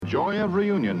joy of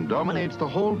reunion dominates the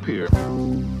whole pier.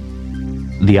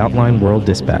 The Outline World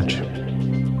Dispatch.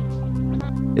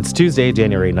 It's Tuesday,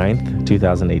 January 9th,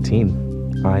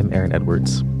 2018. I'm Aaron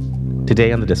Edwards.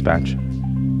 Today on The Dispatch,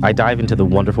 I dive into the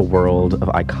wonderful world of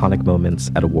iconic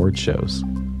moments at award shows.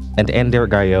 And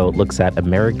Ann-Derrick Gaillot looks at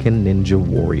American Ninja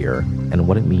Warrior and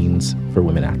what it means for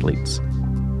women athletes.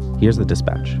 Here's The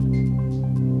Dispatch.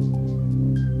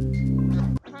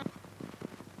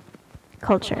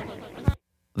 Culture.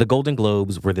 The Golden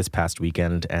Globes were this past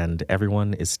weekend, and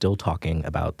everyone is still talking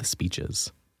about the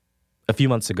speeches. A few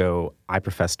months ago, I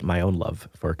professed my own love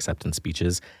for acceptance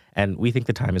speeches, and we think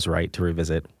the time is right to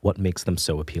revisit what makes them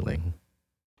so appealing.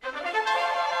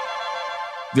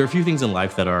 There are a few things in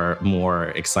life that are more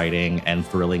exciting and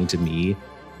thrilling to me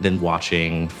than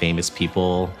watching famous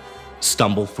people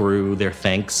stumble through their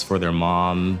thanks for their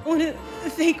mom. I want to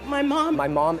thank my mom. My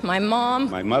mom. My mom.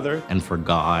 My mother. And for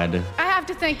God. I have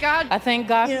to thank God. I thank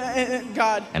God. Yeah,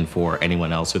 God. And for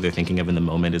anyone else who they're thinking of in the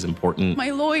moment is important.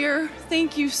 My lawyer,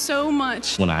 thank you so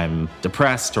much. When I'm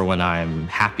depressed or when I'm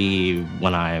happy,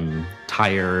 when I'm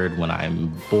tired, when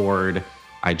I'm bored,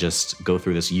 I just go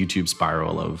through this YouTube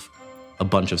spiral of a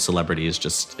bunch of celebrities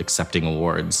just accepting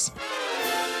awards.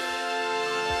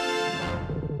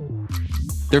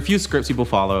 There are a few scripts people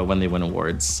follow when they win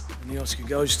awards. And the Oscar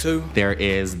goes to? There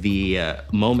is the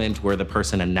moment where the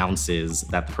person announces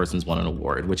that the person's won an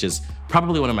award, which is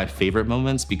probably one of my favorite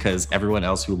moments because everyone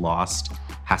else who lost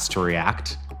has to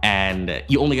react. And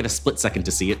you only get a split second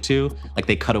to see it too. Like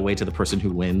they cut away to the person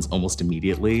who wins almost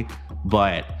immediately.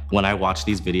 But when I watch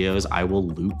these videos, I will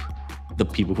loop the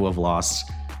people who have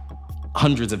lost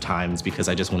hundreds of times because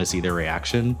I just want to see their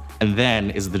reaction. And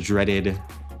then is the dreaded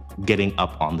getting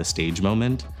up on the stage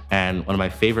moment. And one of my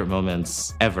favorite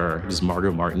moments ever is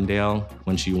Margot Martindale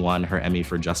when she won her Emmy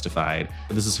for Justified.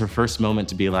 This is her first moment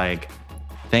to be like,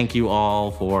 thank you all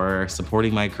for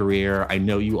supporting my career. I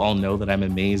know you all know that I'm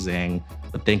amazing,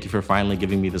 but thank you for finally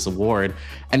giving me this award.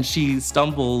 And she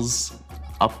stumbles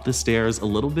up the stairs a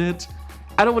little bit.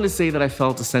 I don't want to say that I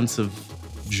felt a sense of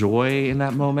joy in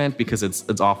that moment because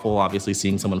it's awful, obviously,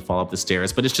 seeing someone fall up the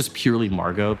stairs, but it's just purely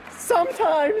Margot.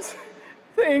 Sometimes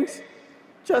things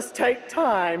just take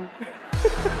time.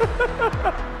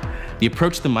 The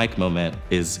approach to the mic moment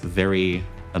is very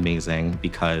amazing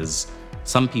because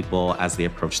some people, as they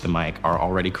approach the mic, are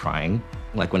already crying.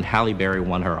 Like when Halle Berry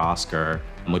won her Oscar,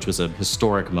 which was a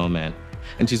historic moment,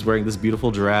 and she's wearing this beautiful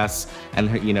dress and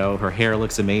her, her hair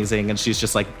looks amazing and she's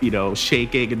just like,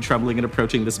 shaking and trembling and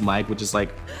approaching this mic, which is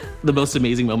like the most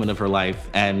amazing moment of her life.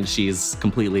 And she's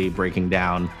completely breaking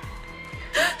down.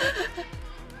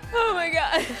 Oh my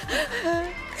God.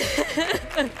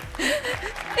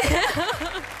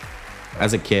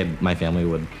 As a kid, my family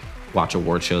would watch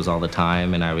award shows all the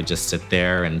time and I would just sit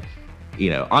there and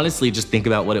honestly, just think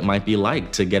about what it might be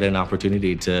like to get an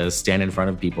opportunity to stand in front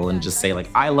of people and just say, like,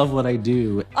 I love what I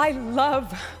do. I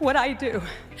love what I do.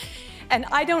 And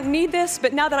I don't need this,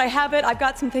 but now that I have it, I've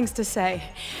got some things to say.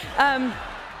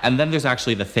 And then there's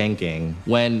actually the thanking.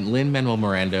 When Lin-Manuel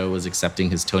Miranda was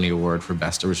accepting his Tony Award for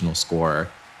Best Original Score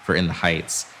for In the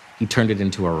Heights, he turned it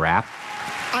into a rap.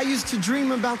 I used to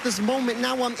dream about this moment,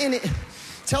 now I'm in it.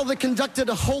 Tell the conductor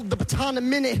to hold the baton a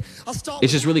minute.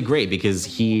 It's just really great because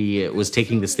he was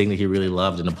taking this thing that he really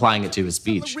loved and applying it to his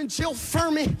speech.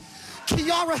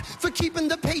 Kiara for keeping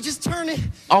the pages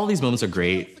turning. All these moments are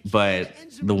great, but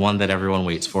the one that everyone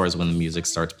waits for is when the music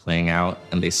starts playing out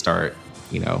and they start,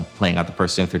 playing out the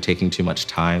person if they're taking too much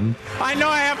time. I know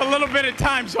I have a little bit of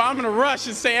time, so I'm gonna rush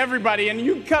and say everybody, and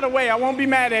you can cut away, I won't be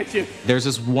mad at you. There's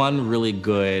this one really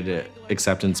good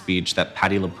acceptance speech that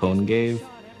Patti LuPone gave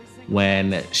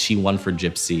when she won for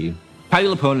Gypsy. Patti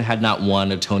LuPone had not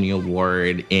won a Tony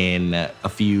Award in a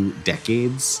few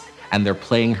decades, and they're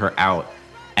playing her out,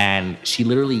 and she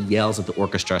literally yells at the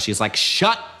orchestra. She's like,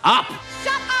 shut up!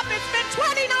 Shut up, it's been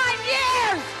 29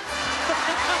 years!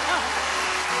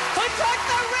 Who took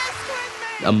the risk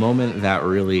with me? A moment that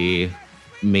really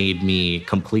made me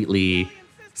completely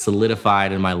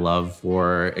solidified in my love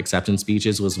for acceptance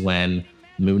speeches was when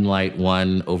Moonlight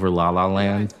won over La La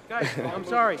Land. Guys, I'm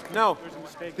sorry. No,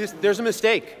 there's a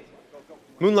mistake.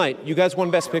 Moonlight, you guys won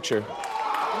Best Picture.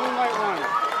 Moonlight won.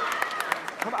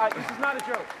 Come on, this is not a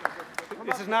joke.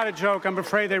 This is not a joke. I'm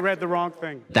afraid they read the wrong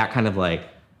thing. That kind of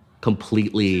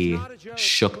completely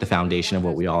shook the foundation of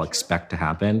what we all expect to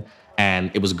happen.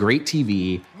 And it was great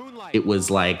TV. It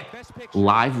was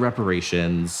live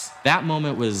reparations. That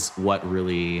moment was what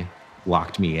really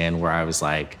locked me in, where I was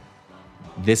like,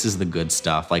 this is the good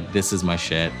stuff. This is my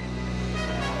shit.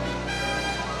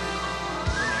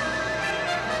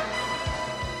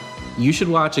 You should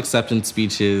watch acceptance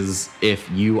speeches if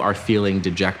you are feeling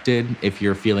dejected, if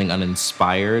you're feeling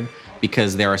uninspired,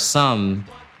 because there are some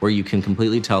where you can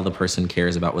completely tell the person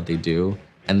cares about what they do,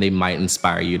 and they might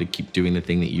inspire you to keep doing the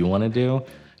thing that you want to do.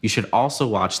 You should also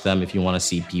watch them if you want to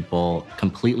see people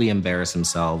completely embarrass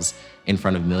themselves in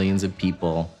front of millions of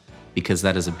people, because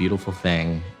that is a beautiful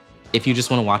thing. If you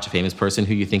just want to watch a famous person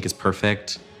who you think is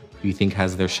perfect, who you think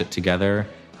has their shit together,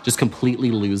 just completely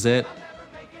lose it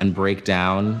and break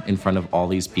down in front of all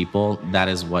these people, that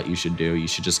is what you should do. You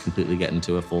should just completely get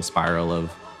into a full spiral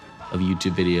of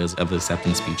YouTube videos of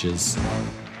acceptance speeches.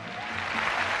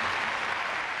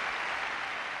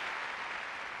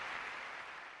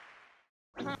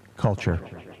 Culture.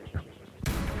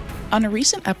 On a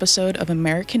recent episode of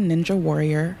American Ninja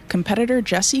Warrior, competitor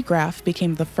Jessie Graff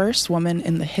became the first woman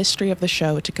in the history of the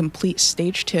show to complete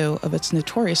Stage 2 of its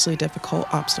notoriously difficult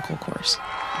obstacle course.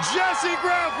 Jessie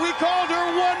Graff, we called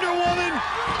her Wonder Woman.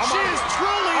 She is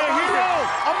truly a hero.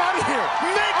 I'm out of here.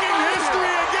 Making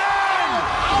history again.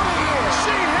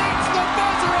 She hits the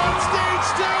buzzer on Stage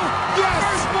 2. Yes.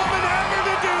 First woman ever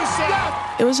to do so.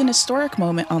 Yes. It was an historic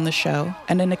moment on the show,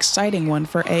 and an exciting one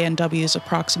for A&W's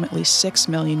approximately 6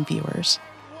 million viewers.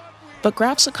 But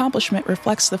Graff's accomplishment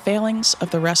reflects the failings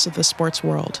of the rest of the sports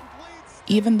world,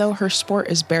 even though her sport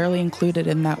is barely included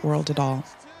in that world at all.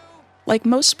 Like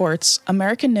most sports,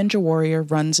 American Ninja Warrior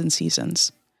runs in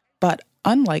seasons. But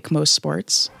unlike most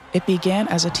sports, it began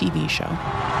as a TV show.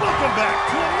 Welcome back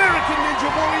to American Ninja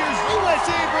Warriors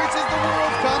USA versus the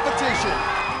World Competition.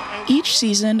 Each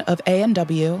season of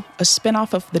A&W, a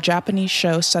spin-off of the Japanese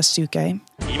show Sasuke,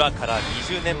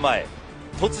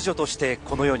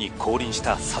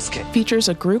 features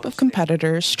a group of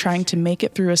competitors trying to make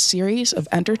it through a series of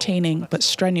entertaining but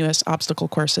strenuous obstacle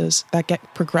courses that get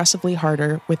progressively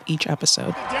harder with each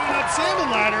episode. Down up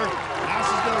salmon ladder. Now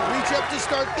she's going to reach up to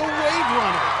start the wave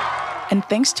runner. And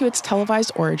thanks to its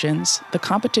televised origins, the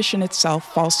competition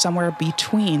itself falls somewhere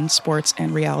between sports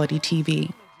and reality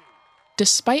TV.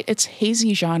 Despite its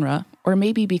hazy genre, or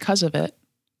maybe because of it,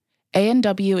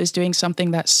 A&W is doing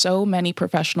something that so many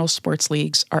professional sports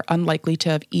leagues are unlikely to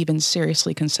have even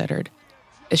seriously considered: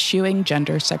 eschewing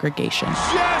gender segregation.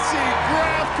 Jessie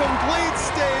Graff completes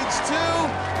Stage 2.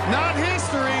 Not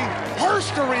history.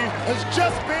 Herstory has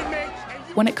just been made.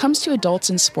 When it comes to adults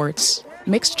in sports,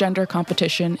 mixed gender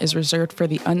competition is reserved for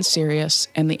the unserious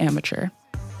and the amateur.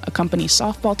 A company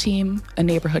softball team, a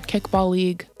neighborhood kickball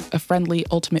league, a friendly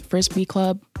ultimate frisbee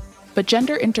club. But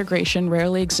gender integration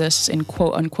rarely exists in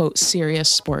quote-unquote serious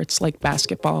sports like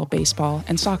basketball, baseball,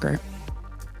 and soccer.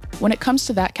 When it comes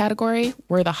to that category,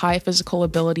 where the high physical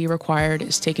ability required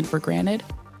is taken for granted,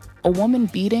 a woman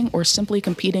beating or simply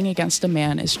competing against a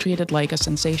man is treated like a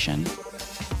sensation.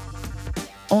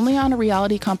 Only on a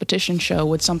reality competition show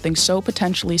would something so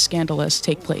potentially scandalous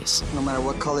take place. No matter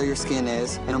what color your skin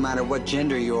is, and no matter what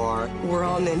gender you are, we're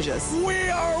all ninjas. We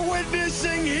are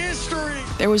witnessing history!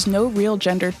 There was no real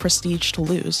gendered prestige to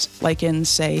lose, like in,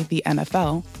 say, the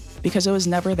NFL, because it was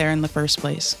never there in the first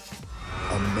place.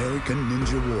 American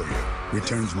Ninja Warrior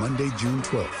returns Monday, June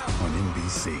 12th on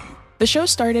NBC. The show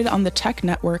started on the tech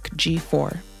network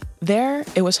G4. There,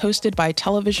 it was hosted by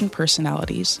television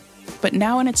personalities. But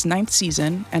now in its 9th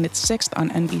season, and its 6th on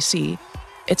NBC,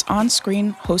 its on-screen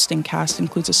hosting cast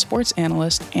includes a sports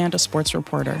analyst and a sports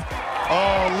reporter.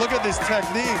 Oh, look at this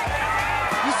technique.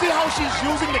 You see how she's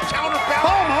using the counterbalance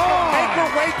to make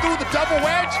her way through the double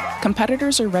wedge?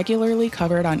 Competitors are regularly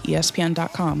covered on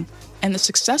ESPN.com, and the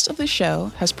success of the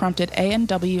show has prompted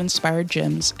A&W-inspired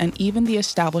gyms and even the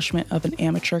establishment of an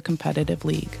amateur competitive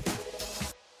league.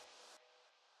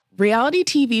 Reality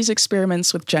TV's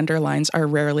experiments with gender lines are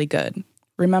rarely good.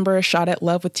 Remember A Shot at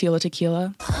Love with Tila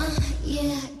Tequila?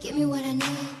 Yeah, give me what I need.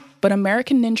 But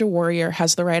American Ninja Warrior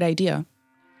has the right idea.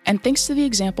 And thanks to the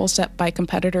example set by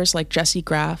competitors like Jessie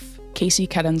Graff, Casey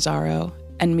Catanzaro,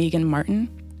 and Megan Martin,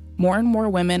 more and more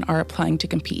women are applying to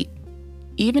compete.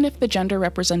 Even if the gender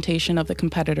representation of the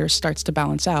competitors starts to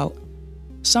balance out,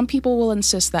 some people will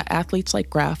insist that athletes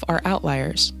like Graff are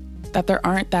outliers, that there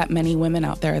aren't that many women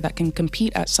out there that can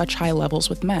compete at such high levels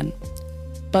with men.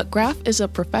 But Graff is a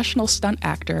professional stunt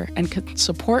actor and can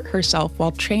support herself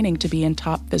while training to be in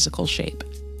top physical shape.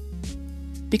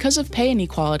 Because of pay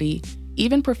inequality,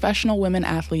 even professional women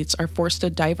athletes are forced to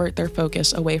divert their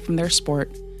focus away from their sport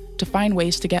to find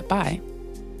ways to get by.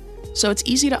 So it's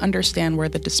easy to understand where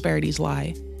the disparities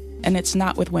lie, and it's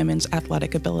not with women's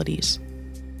athletic abilities.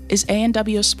 Is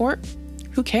A&W a sport?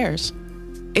 Who cares?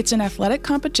 It's an athletic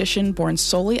competition born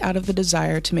solely out of the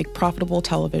desire to make profitable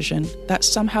television that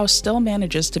somehow still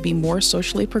manages to be more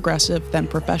socially progressive than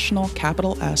professional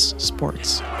capital S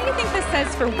sports. What do you think this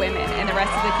says for women and the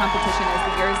rest of the competition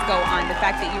as the years go on? The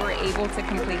fact that you were able to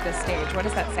complete this stage, what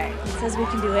does that say? It says we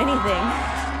can do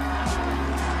anything.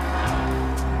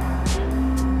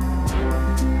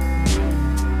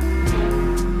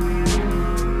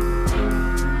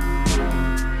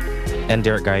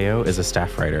 Ann-Derrick Gaillot is a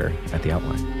staff writer at The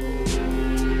Outline.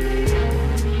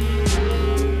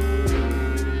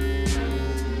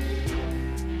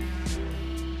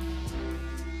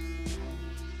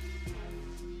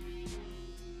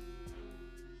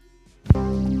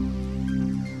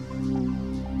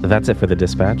 That's it for The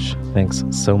Dispatch. Thanks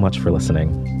so much for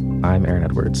listening. I'm Aaron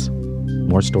Edwards.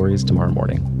 More stories tomorrow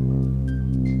morning.